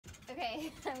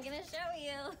Okay, I'm gonna show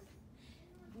you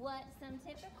what some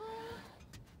typical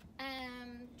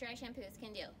dry shampoos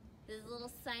can do. This is a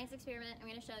little science experiment I'm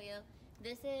gonna show you.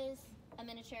 This is a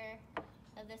miniature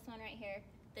of this one right here.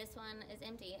 This one is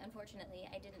empty, unfortunately.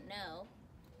 I didn't know.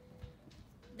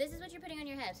 This is what you're putting on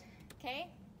your head, okay?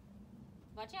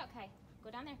 Watch out, Kai.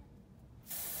 Go down there.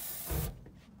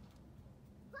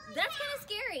 That's kind of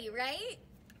scary, right?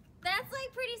 That's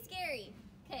like pretty scary.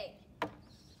 Okay,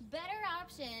 better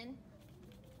option,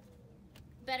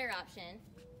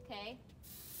 okay?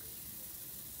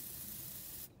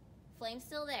 Flame's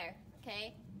still there,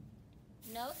 okay?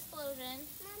 No explosion,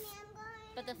 Mommy, I'm going.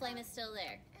 but the flame is still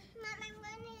there. Mom, I'm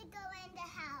going to go in the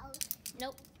house.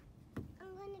 Nope.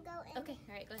 I'm going to go in. Okay,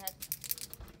 all right, go ahead.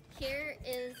 Here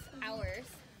is ours,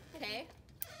 okay?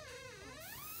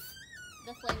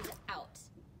 The flame's out,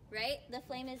 right? The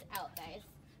flame is out, guys.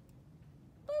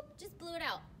 Boop, just blew it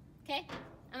out, okay?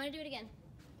 I'm gonna do it again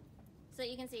so that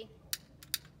you can see.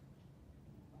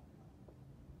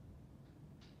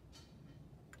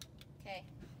 Okay,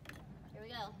 here we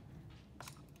go.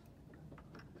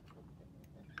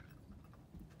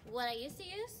 What I used to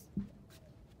use?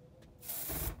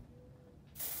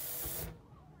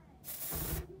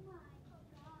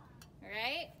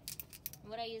 Right?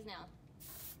 What I use now?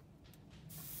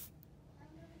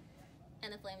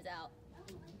 And the flame's out.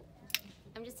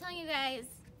 I'm just telling you guys,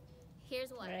 here's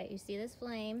what. All right, you see this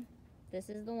flame? This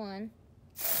is the one.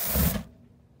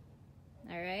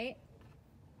 All right?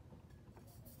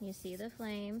 You see the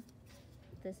flame?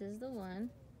 This is the one.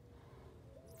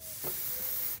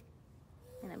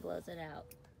 And it blows it out.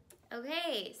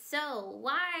 Okay, so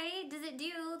why does it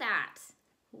do that?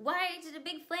 Why did a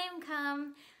big flame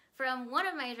come from one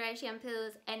of my dry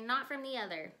shampoos and not from the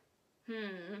other?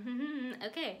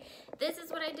 Okay, this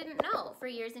is what I didn't know for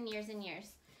years and years and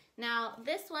years. Now,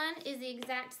 this one is the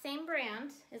exact same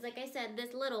brand as, like I said,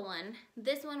 this little one.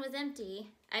 This one was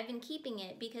empty. I've been keeping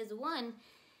it because, one,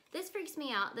 this freaks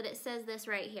me out that it says this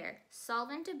right here.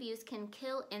 Solvent abuse can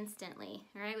kill instantly.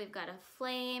 All right, we've got a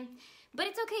flame, but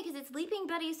it's okay because it's Leaping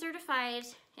Buddy certified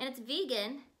and it's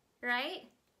vegan, right?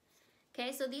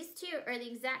 Okay, so these two are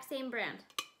the exact same brand.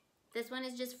 This one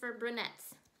is just for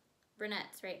brunettes.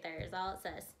 Brunettes right there is all it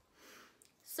says.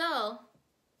 So,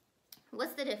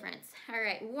 what's the difference? All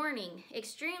right, warning,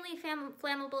 extremely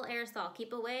flammable aerosol.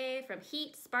 Keep away from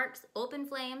heat, sparks, open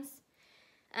flames,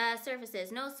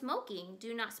 surfaces. No smoking.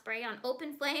 Do not spray on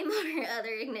open flame or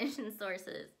other ignition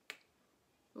sources.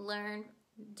 Learn,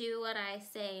 do what I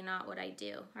say, not what I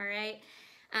do, all right?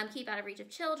 Keep out of reach of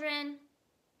children.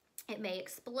 It may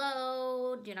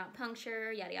explode. Do not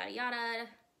puncture, yada, yada, yada.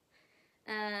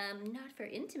 Not for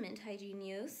intimate hygiene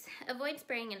use. Avoid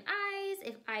spraying in eyes.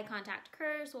 If eye contact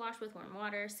occurs, wash with warm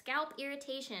water. Scalp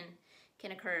irritation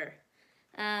can occur.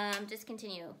 Just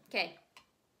continue. Okay,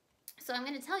 so I'm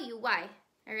going to tell you why,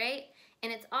 all right?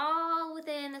 And it's all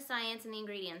within the science and the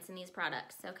ingredients in these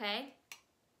products, okay?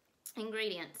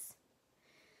 Ingredients.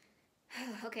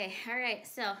 Okay, all right,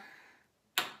 so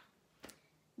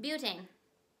butane.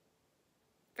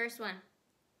 First one,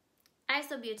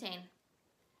 isobutane.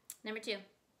 Number 2,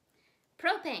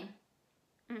 propane.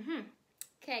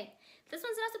 Okay, this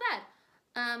one's not so bad.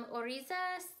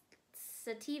 Oryza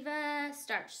sativa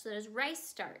starch. So there's rice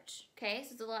starch. Okay,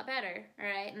 so it's a lot better. All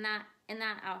right, in that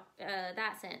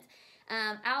sense.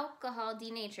 Alcohol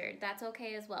denatured. That's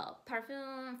okay as well.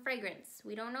 Parfum, fragrance.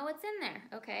 We don't know what's in there.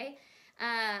 Okay.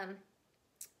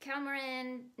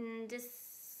 Coumarin,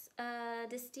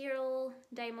 distyl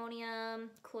diammonium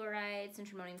chloride,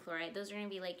 centramonium chloride. Those are going to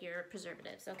be like your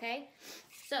preservatives, okay?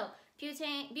 So,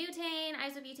 butane,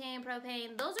 isobutane,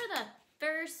 propane, those are the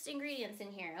first ingredients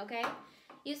in here, okay?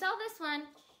 You saw this one,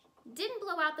 didn't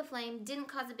blow out the flame, didn't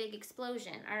cause a big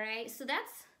explosion, all right? So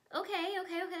that's okay,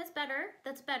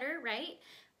 that's better, right?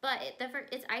 But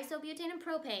it's isobutane and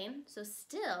propane, so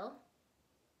still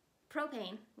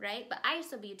propane, right? But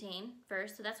isobutane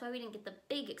first, so that's why we didn't get the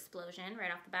big explosion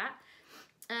right off the bat.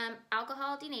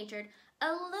 Alcohol denatured,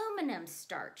 aluminum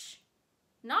starch,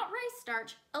 not rice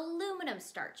starch, aluminum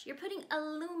starch. You're putting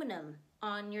aluminum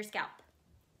on your scalp.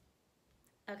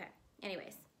 Okay,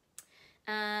 anyways.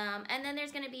 And then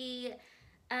there's gonna be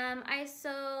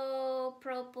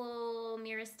isopropyl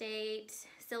myristate,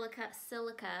 silica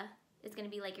is gonna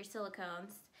be like your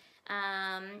silicones.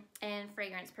 And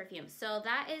fragrance perfume. So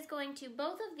that is going to,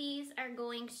 both of these are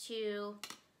going to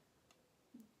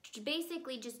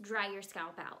basically just dry your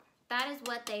scalp out. That is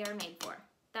what they are made for.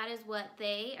 That is what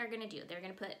they are going to do. They're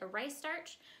going to put a rice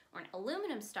starch or an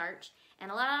aluminum starch and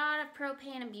a lot of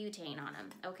propane and butane on them,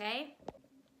 okay?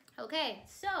 Okay,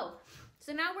 so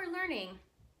now we're learning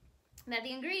that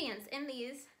the ingredients in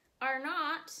these are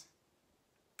not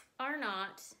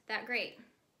not that great.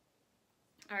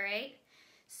 All right,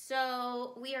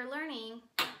 so we are learning.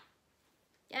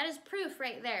 That is proof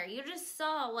right there. You just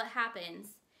saw what happens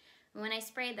when I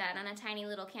sprayed that on a tiny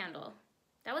little candle.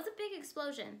 That was a big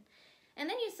explosion. And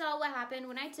then you saw what happened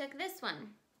when I took this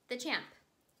one, the Champ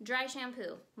Dry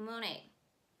Shampoo, Monat.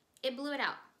 It blew it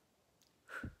out.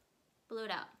 Blew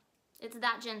it out. It's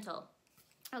that gentle.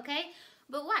 Okay,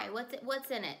 but why?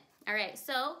 What's in it? All right,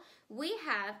 so we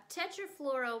have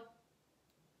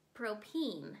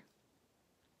tetrafluoropropene.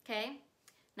 Okay,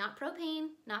 not propane,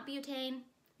 not butane,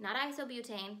 not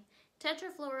isobutane,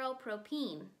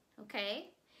 tetrafluoropropene.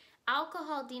 Okay,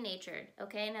 alcohol denatured.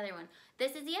 Okay, another one.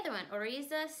 This is the other one,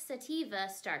 Oryza sativa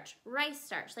starch, rice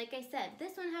starch. Like I said,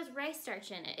 this one has rice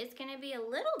starch in it. It's going to be a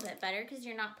little bit better because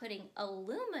you're not putting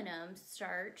aluminum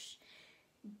starch,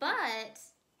 but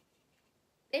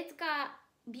it's got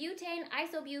butane,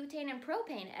 isobutane, and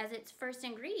propane as its first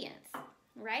ingredients,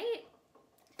 right?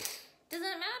 Doesn't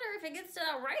matter if it gets to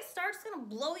that rice starch, it's gonna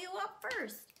blow you up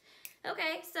first.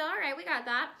 Okay, so all right, we got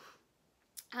that.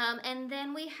 And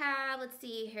then we have, let's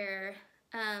see here,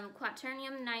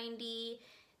 quaternium 90,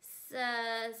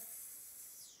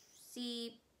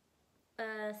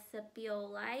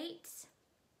 sepiolite.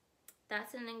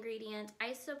 That's an ingredient.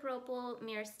 Isopropyl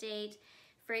myristate,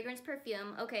 fragrance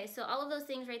perfume. Okay, so all of those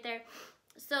things right there.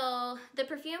 So the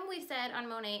perfume we've said on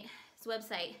Monat's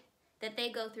website that they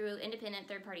go through independent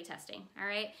third-party testing, all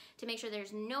right, to make sure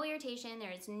there's no irritation,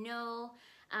 there is no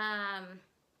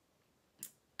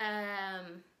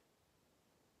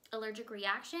allergic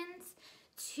reactions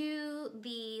to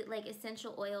the like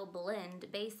essential oil blend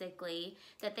basically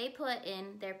that they put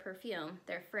in their perfume,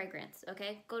 their fragrance.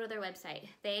 Okay, go to their website.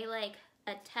 They like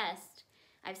attest.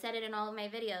 I've said it in all of my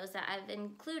videos that I've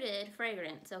included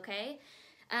fragrance. Okay,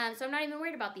 so I'm not even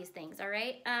worried about these things. All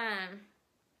right,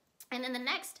 and then the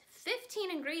next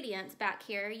 15 ingredients back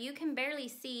here, you can barely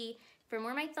see from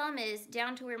where my thumb is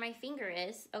down to where my finger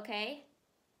is. Okay,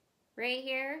 right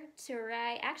here to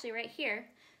actually right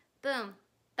here. Boom.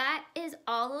 That is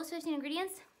all those 15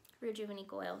 ingredients,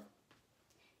 Rejuvenique oil.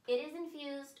 It is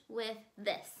infused with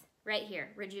this right here,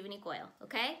 Rejuvenique oil,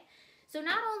 okay? So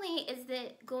not only is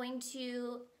it going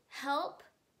to help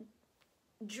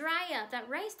dry up, that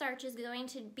rice starch is going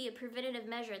to be a preventative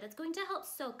measure that's going to help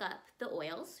soak up the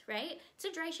oils, right? It's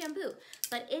a dry shampoo,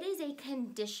 but it is a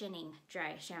conditioning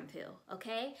dry shampoo,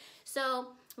 okay?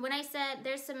 So when I said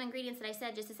there's some ingredients that I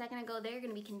said just a second ago, they're going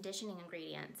to be conditioning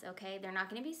ingredients, okay? They're not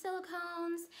going to be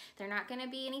silicones. They're not going to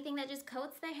be anything that just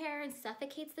coats the hair and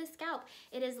suffocates the scalp.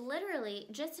 It is literally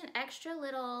just an extra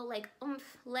little like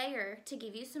oomph layer to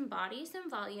give you some body, some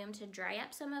volume, to dry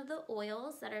up some of the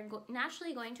oils that are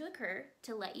naturally going to occur,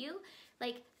 to let you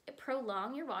like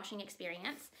prolong your washing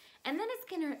experience. And then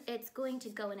it's going to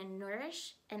go in and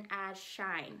nourish and add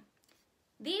shine.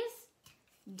 These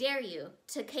dare you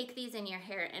to cake these in your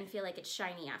hair and feel like it's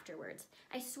shiny afterwards.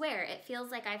 I swear, it feels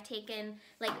like I've taken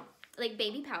like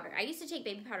baby powder. I used to take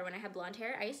baby powder when I had blonde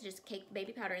hair. I used to just cake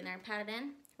baby powder in there and pat it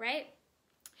in, right?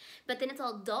 But then it's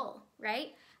all dull,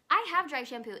 right? I have dry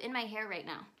shampoo in my hair right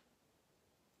now.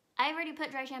 I've already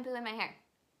put dry shampoo in my hair.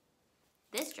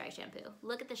 This dry shampoo,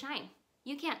 look at the shine.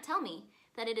 You can't tell me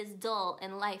that it is dull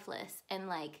and lifeless and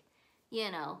like,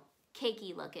 you know,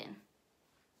 cakey looking.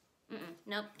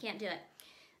 Nope, can't do it.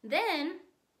 Then,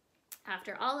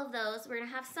 after all of those, we're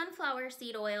gonna have sunflower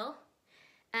seed oil.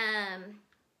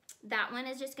 That one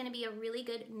is just gonna be a really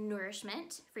good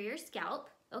nourishment for your scalp,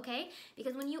 okay?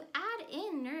 Because when you add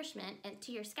in nourishment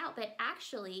to your scalp, it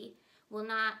actually will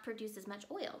not produce as much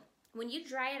oil. When you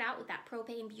dry it out with that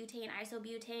propane, butane,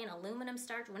 isobutane, aluminum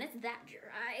starch, when it's that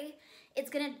dry, it's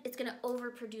gonna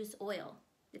overproduce oil.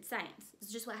 It's science.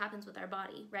 It's just what happens with our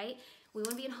body, right? We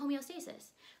want to be in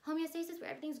homeostasis. Homeostasis where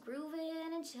everything's grooving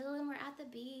and chilling. We're at the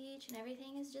beach and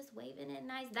everything is just waving and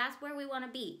nice. That's where we want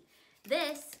to be.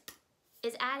 This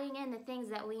is adding in the things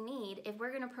that we need if we're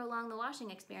going to prolong the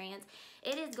washing experience.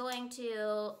 It's going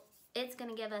to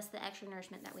give us the extra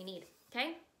nourishment that we need,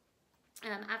 okay?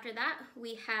 After that,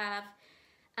 we have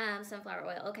sunflower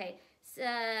oil. Okay,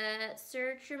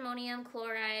 sertrimonium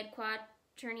chloride,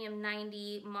 quaternium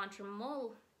 90,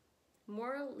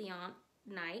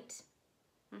 morillonite.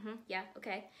 Yeah,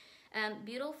 okay.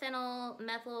 Butylphenyl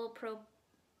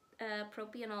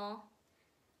methylpropionyl,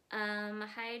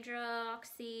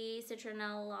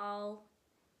 hydroxycitronellol,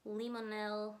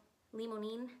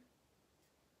 limonene,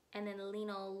 and then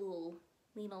linalool.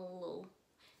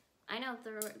 I know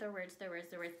they're words.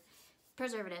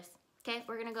 Preservatives. Okay,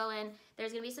 we're gonna go in.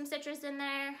 There's gonna be some citrus in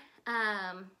there.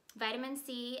 Vitamin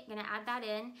C, I'm gonna add that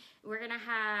in. We're gonna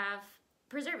have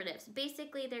preservatives.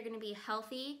 Basically, they're gonna be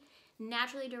healthy,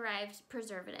 naturally derived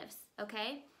preservatives,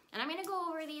 okay? And I'm gonna go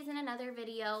over these in another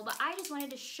video, but I just wanted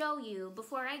to show you,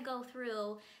 before I go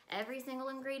through every single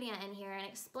ingredient in here and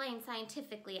explain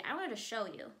scientifically, I wanted to show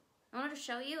you. I wanted to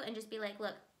show you and just be like,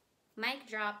 look, mic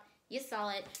drop, you saw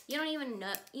it. You don't even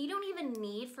know, you don't even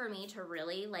need for me to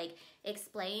really like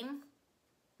explain,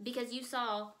 because you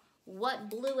saw what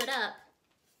blew it up.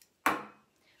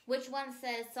 Which one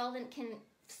says solvent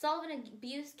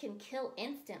abuse can kill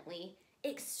instantly,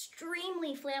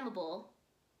 extremely flammable.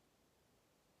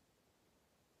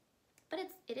 But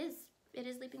it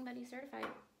is Leaping Buddy certified,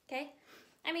 okay?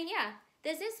 I mean, yeah,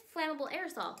 this is flammable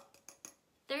aerosol.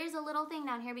 There is a little thing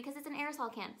down here because it's an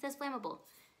aerosol can. It says flammable.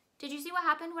 Did you see what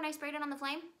happened when I sprayed it on the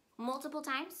flame? Multiple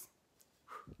times.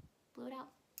 Blew it out.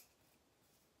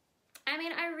 I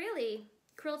mean,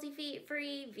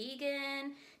 cruelty-free,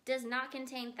 vegan, does not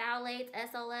contain phthalates,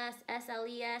 SLS,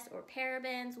 SLES, or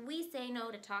parabens. We say no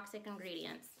to toxic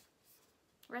ingredients.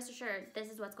 Rest assured,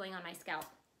 this is what's going on my scalp.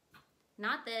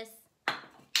 Not this,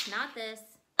 not this,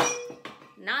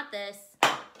 not this,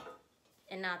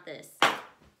 and not this.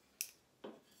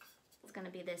 It's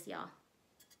gonna be this, y'all.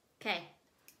 Okay.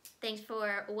 Thanks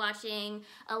for watching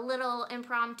a little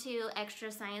impromptu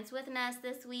extra science with Ness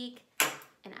this week,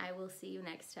 and I will see you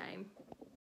next time.